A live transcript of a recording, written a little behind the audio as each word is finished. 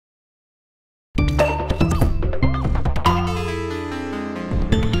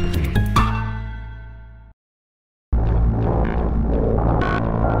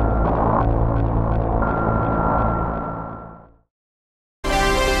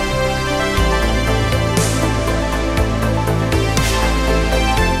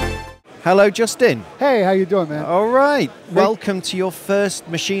Hello, Justin. Hey, how you doing, man? All right. Welcome to your first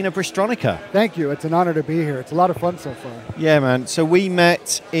machine of Bristronica. Thank you. It's an honor to be here. It's a lot of fun so far. Yeah, man. So we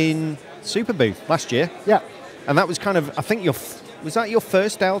met in Super Booth last year. Yeah. And that was kind of, I think, was that your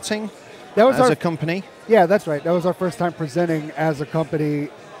first outing that was as a company? Yeah, that's right. That was our first time presenting as a company,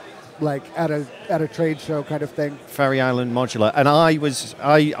 like at a trade show kind of thing. Ferry Island Modular. And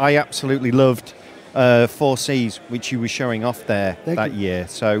I absolutely loved 4Cs, which you were showing off there that year.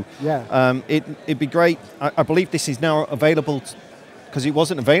 So yeah. It'd be great. I believe this is now available, because it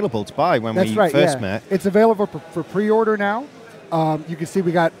wasn't available to buy when we first met. It's available for pre-order now. You can see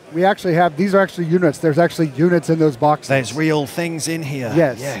we actually have, these are actually units. There's actually units in those boxes. There's real things in here.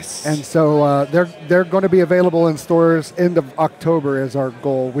 Yes. And so they're going to be available in stores end of October is our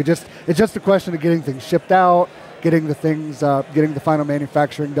goal. It's just a question of getting things shipped out, getting the final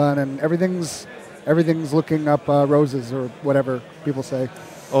manufacturing done, and everything's looking up roses, or whatever people say.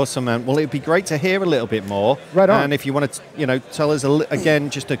 Awesome, man. Well, it'd be great to hear a little bit more. Right on. And if you want to, tell us again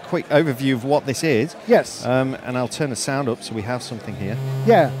just a quick overview of what this is. Yes. And I'll turn the sound up so we have something here.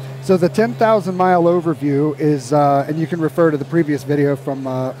 Yeah. So the 10,000 mile overview is, and you can refer to the previous video from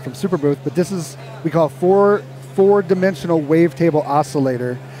Super Booth, but this is, we call four-dimensional wavetable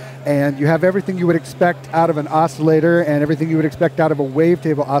oscillator. And you have everything you would expect out of an oscillator and everything you would expect out of a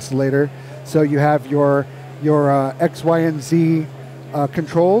wavetable oscillator. So you have your X, Y, and Z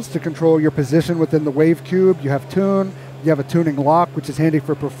controls to control your position within the wavecube. You have tune. You have a tuning lock, which is handy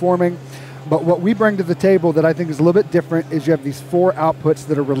for performing. But what we bring to the table that I think is a little bit different is you have these 4 outputs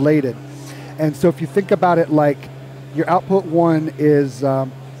that are related. And so if you think about it like your output 1 is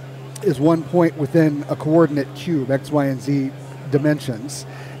 1 point within a coordinate cube, X, Y, and Z dimensions.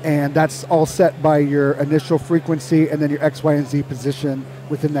 And that's all set by your initial frequency and then your X, Y, and Z position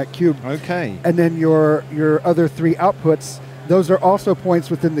within that cube. Okay. And then your other 3 outputs, those are also points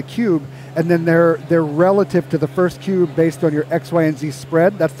within the cube, and then they're relative to the first cube based on your X, Y, and Z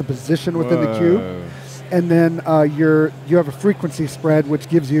spread. That's the position within the cube. And then you have a frequency spread, which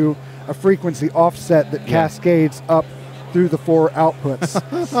gives you a frequency offset that cascades up through the 4 outputs.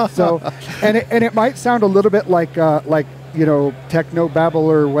 So, and it might sound a little bit like techno babble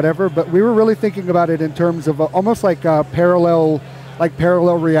or whatever, but we were really thinking about it in terms of almost like parallel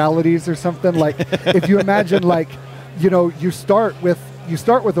realities or something. Like if you imagine, you start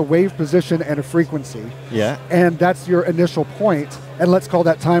with a wave position and a frequency. Yeah. And that's your initial point, and let's call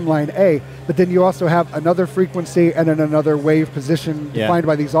that timeline A. But then you also have another frequency and then another wave position defined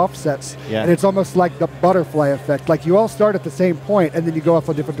by these offsets. Yeah. And it's almost like the butterfly effect. Like you all start at the same point and then you go off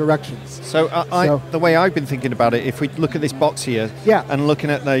in different directions. So, the way I've been thinking about it, if we look at this box here, and looking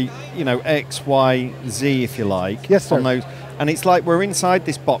at the X, Y, Z, if you like, yes, sir. On those, and it's like we're inside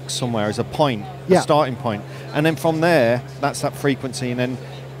this box somewhere as a point, a starting point, and then from there, that's that frequency, and then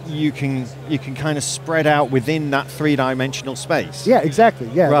you can kind of spread out within that 3-dimensional space. Yeah, exactly.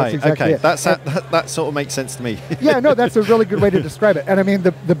 Yeah, right. That's exactly it. That sort of makes sense to me. Yeah, no, that's a really good way to describe it. And I mean,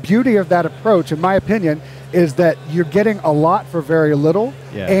 the beauty of that approach, in my opinion, is that you're getting a lot for very little,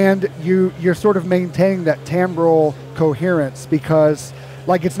 and you're sort of maintaining that timbral coherence, because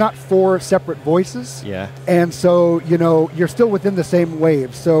like it's not 4 separate voices. Yeah. And so, you're still within the same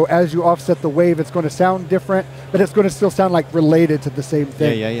wave. So as you offset the wave, it's going to sound different, but it's going to still sound like related to the same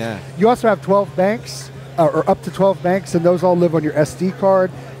thing. Yeah. You also have 12 banks, or up to 12 banks, and those all live on your SD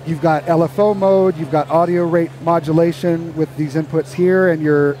card. You've got LFO mode, you've got audio rate modulation with these inputs here and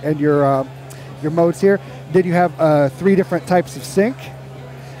your modes here. Then you have 3 different types of sync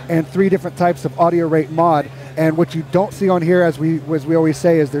and 3 different types of audio rate mod. And what you don't see on here, as we always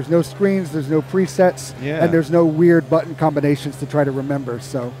say, is there's no screens, there's no presets, and there's no weird button combinations to try to remember.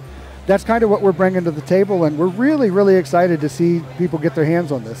 So that's kind of what we're bringing to the table, and we're really, really excited to see people get their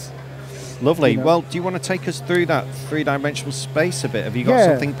hands on this. Lovely. Well, do you want to take us through that 3-dimensional space a bit? Have you got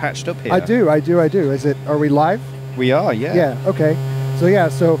something patched up here? I do. Are we live? We are, yeah. Yeah, okay.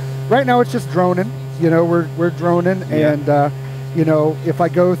 So right now it's just droning. We're droning, and if I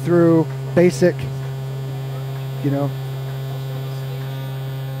go through basic, you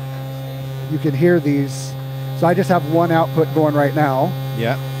can hear these. So I just have 1 output going right now.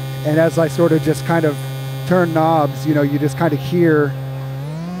 Yeah. And as I sort of just kind of turn knobs, you just kind of hear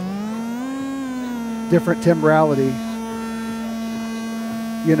different timbrality,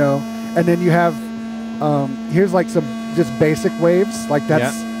 and then you have, here's like some just basic waves, like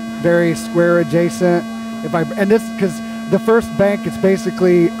that's very square adjacent. Because the first bank, it's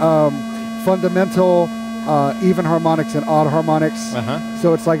basically fundamental even harmonics and odd harmonics.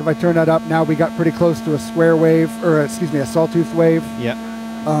 So it's like if I turn that up, now we got pretty close to a square wave, or excuse me, a sawtooth wave. Yeah.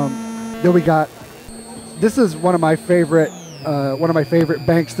 Then we got, this is one of my favorite one of my favorite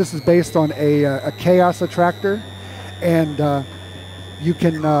banks. This is based on a chaos attractor, and you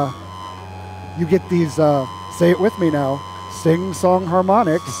can you get these. Say it with me now. Sing-song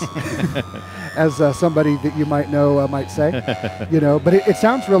harmonics, as somebody that you might know might say, but it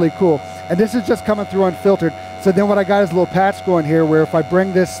sounds really cool. And this is just coming through unfiltered. So then what I got is a little patch going here where if I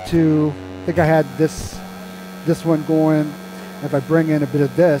bring this to, I think I had this one going, if I bring in a bit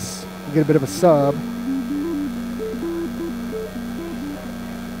of this, you get a bit of a sub.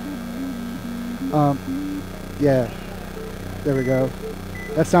 Yeah, there we go.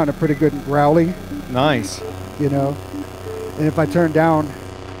 That sounded pretty good and growly. Nice. And if I turn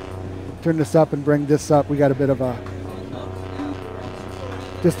this up and bring this up, we got a bit of a,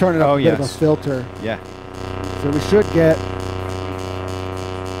 just turn it up a bit of a filter. Yeah. So we should get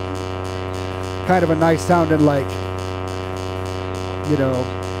kind of a nice sounding like,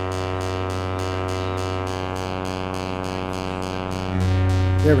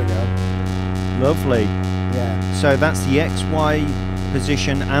 there we go. Lovely. Yeah. So that's the XY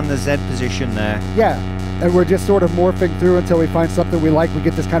position and the Z position there. Yeah. And we're just sort of morphing through until we find something we like. We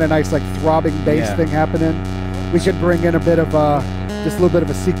get this kind of nice like throbbing bass thing happening. We should bring in a bit of just a little bit of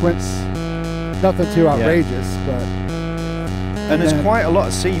a sequence. Nothing too outrageous, but. And there's quite a lot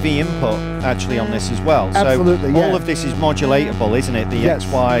of CV input actually on this as well. Absolutely, so all of this is modulatable, isn't it? The X,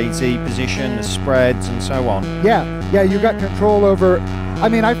 Y, Z position, the spreads, and so on. Yeah, yeah. You got control over. I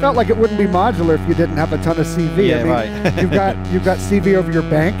mean, I felt like it wouldn't be modular if you didn't have a ton of CV. Yeah, I mean, right. you've got CV over your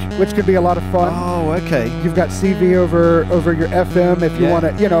bank, which can be a lot of fun. Oh, okay. You've got CV over your FM if you want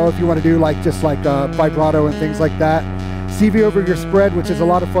to, if you want to do like just like vibrato and things like that. CV over your spread, which is a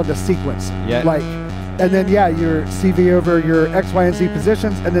lot of fun to sequence. Yeah. Like, and then your CV over your X, Y, and Z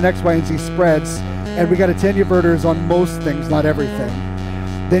positions, and then X, Y, and Z spreads. And we got attenuverters on most things, not everything.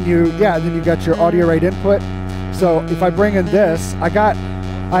 Then you got your audio rate input. So if I bring in this, I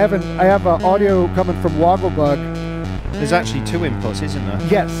have audio coming from Wogglebug. There's actually two inputs, isn't there?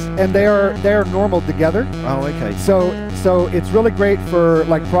 Yes, and they are normal together. Oh, okay. So it's really great for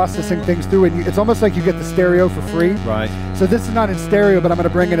like processing things through, and it's almost like you get the stereo for free. Right. So this is not in stereo, but I'm going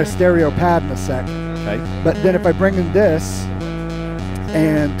to bring in a stereo pad in a sec. Okay. But then if I bring in this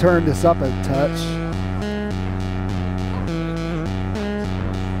and turn this up a touch.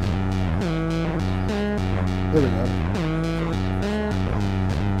 There we go.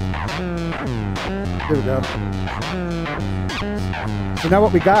 There we go. So now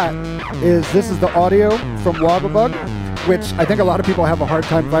what we got is this is the audio from Wogglebug, which I think a lot of people have a hard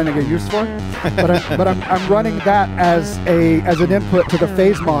time finding a use for. But I'm running that as an input to the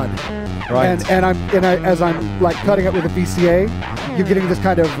phase mod. Right. And as I'm like cutting it with a VCA, you're getting this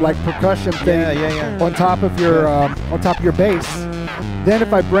kind of like percussion thing on top of your bass. Then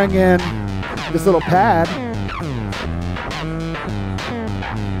if I bring in this little pad,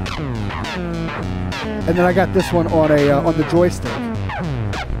 and then I got this one on the joystick.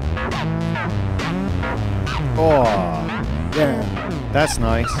 Oh, yeah, that's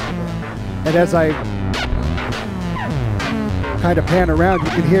nice. And as I kind of pan around, you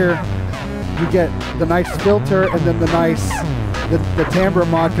can hear, you get the nice filter and then the timbre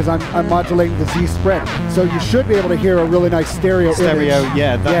mod, because I'm modulating the Z spread. So you should be able to hear a really nice stereo image.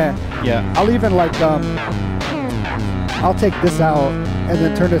 Yeah. I'll even like, I'll take this out and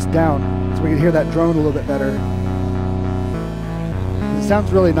then turn this down so we can hear that drone a little bit better. It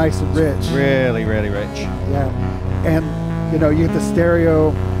sounds really nice and rich. Really, really rich. Yeah. And, you get the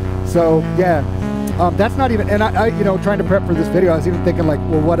stereo. So, yeah. That's not even, and I trying to prep for this video, I was even thinking like,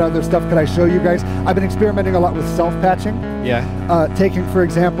 well, what other stuff could I show you guys? I've been experimenting a lot with self-patching. Yeah. Taking, for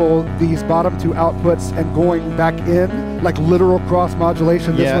example, these bottom two outputs and going back in, like literal cross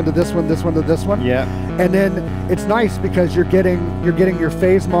modulation, this one to this one, this one to this one. Yeah. And then it's nice because you're getting your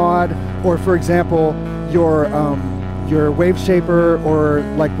phase mod, or for example, your wave shaper, or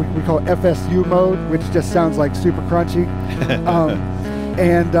like we call it FSU mode, which just sounds like super crunchy.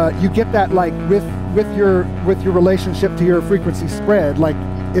 And you get that like with your relationship to your frequency spread, like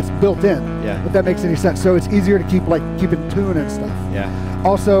it's built in. Yeah. If that makes any sense. So it's easier to keep in tune and stuff. Yeah.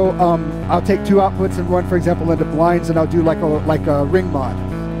 Also, I'll take two outputs and run, for example, into blinds, and I'll do like a ring mod.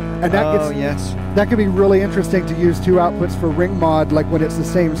 And that can be really interesting to use two outputs for ring mod, like when it's the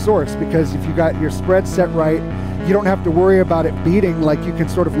same source, because if you got your spread set right, you don't have to worry about it beating. Like you can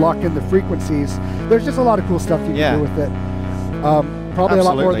sort of lock in the frequencies. There's just a lot of cool stuff you can do with it. Probably a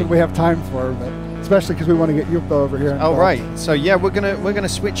lot more than we have time for, but especially because we want to get Yuko over here. Oh, right. So yeah, we're gonna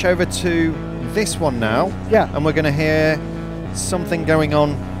switch over to this one now. Yeah. And we're gonna hear something going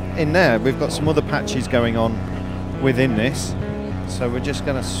on in there. We've got some other patches going on within this. So we're just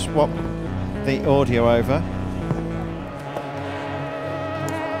gonna swap the audio over.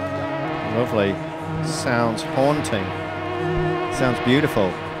 Lovely. Sounds haunting. Sounds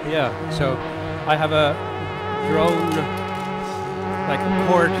beautiful. Yeah, so I have a drone, like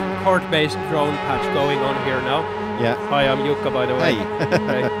chord-based drone patch going on here now. Yeah. Hi, I'm Jukka, by the way.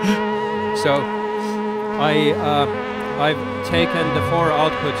 Hey. So I've taken the 4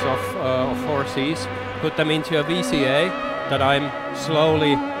 outputs of 4 Cs, put them into a VCA that I'm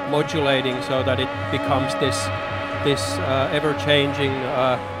slowly modulating so that it becomes this ever-changing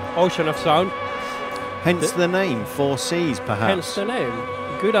ocean of sound. Hence the name, 4 Cs, perhaps. Hence the name.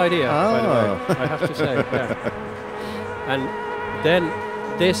 Good idea, by the way, I have to say. Yeah. And then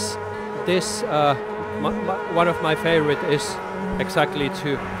this one of my favorite is exactly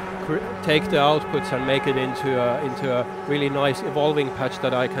to take the outputs and make it into a really nice evolving patch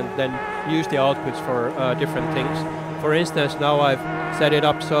that I can then use the outputs for different things. For instance, now I've set it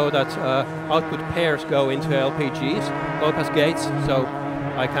up so that output pairs go into LPGs, low pass gates, so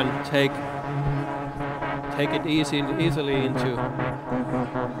I can take it easily into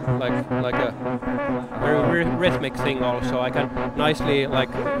like a very rhythmic thing. Also, I can nicely,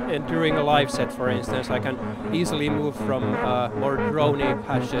 like during a live set, for instance, I can easily move from more droney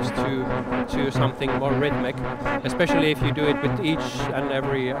patches to something more rhythmic, especially if you do it with each and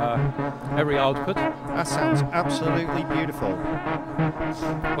every output. That sounds absolutely beautiful.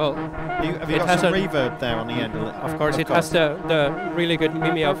 Well, have you got some reverb there on the end? Of course, it has the really good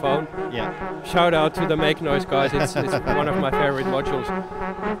Mimeophone. Yeah. Shout out to the Make Noise guys. It's one of my favorite modules.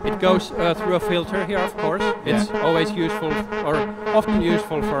 It goes through a filter here, of course. It's always useful, or often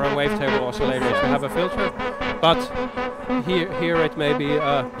useful, for a wavetable oscillator to have a filter. But here it maybe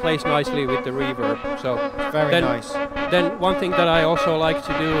plays nicely with the reverb. So very nice. Then one thing that I also like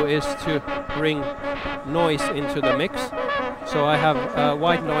to do is to bring noise into the mix. So I have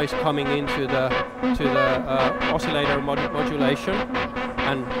white noise coming into the oscillator modulation,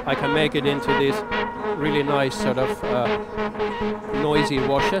 and I can make it into these really nice sort of noisy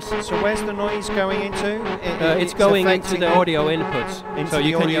washes. So where's the noise going into? It's going into the audio inputs. So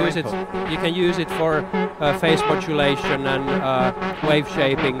you can use it. You can use it for phase modulation and wave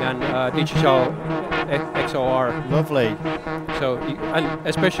shaping and digital XOR. Lovely. So and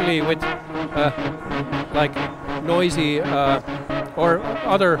especially with like noisy or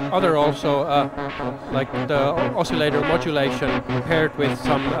other also like the oscillator modulation paired with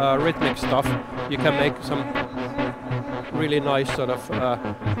some rhythmic stuff, you can make some really nice sort of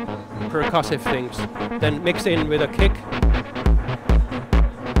percussive things. Then mix in with a kick,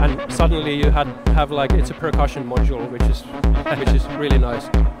 and suddenly you have like it's a percussion module, which is really nice.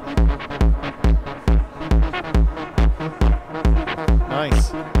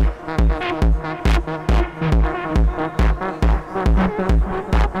 Nice.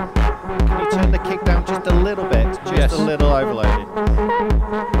 Can you turn the kick down just a little bit? Just a little overloaded.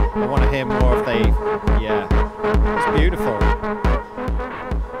 I want to hear more of the... Yeah. It's beautiful.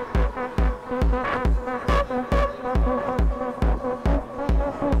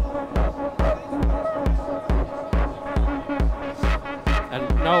 And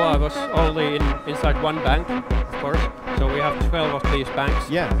now I was only inside one bank, of course. So we have 12 of these banks.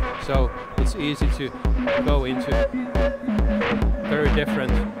 Yeah. So it's easy to go into very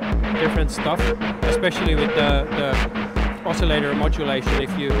different stuff, especially with the oscillator modulation.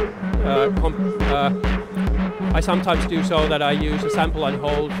 If you I sometimes do so that I use a sample and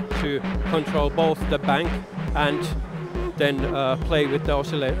hold to control both the bank and then play with the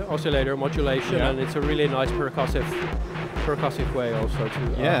oscillator modulation, and it's a really nice percussive way also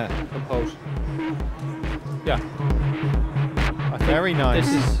to compose. Yeah. Very nice.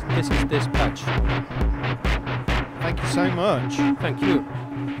 This is this patch. Thank you so much. Thank you.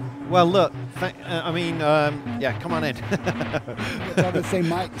 Well, look. I mean, yeah. Come on in. On the same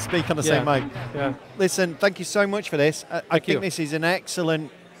mic. Speak on the same mic. Yeah. Listen, thank you so much for this. I think this is an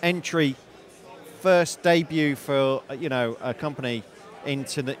excellent entry, first debut for a company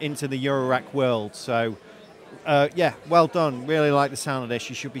into the Eurorack world. So. Yeah, well done. Really like the sound of this.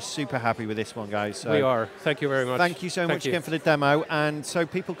 You should be super happy with this one, guys. So we are. Thank you very much. Thank you so much again for the demo. And so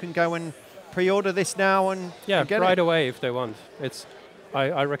people can go and pre-order this now and get right away if they want.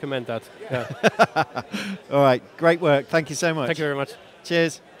 I recommend that. Yeah. All right. Great work. Thank you so much. Thank you very much.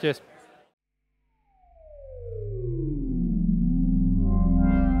 Cheers. Cheers.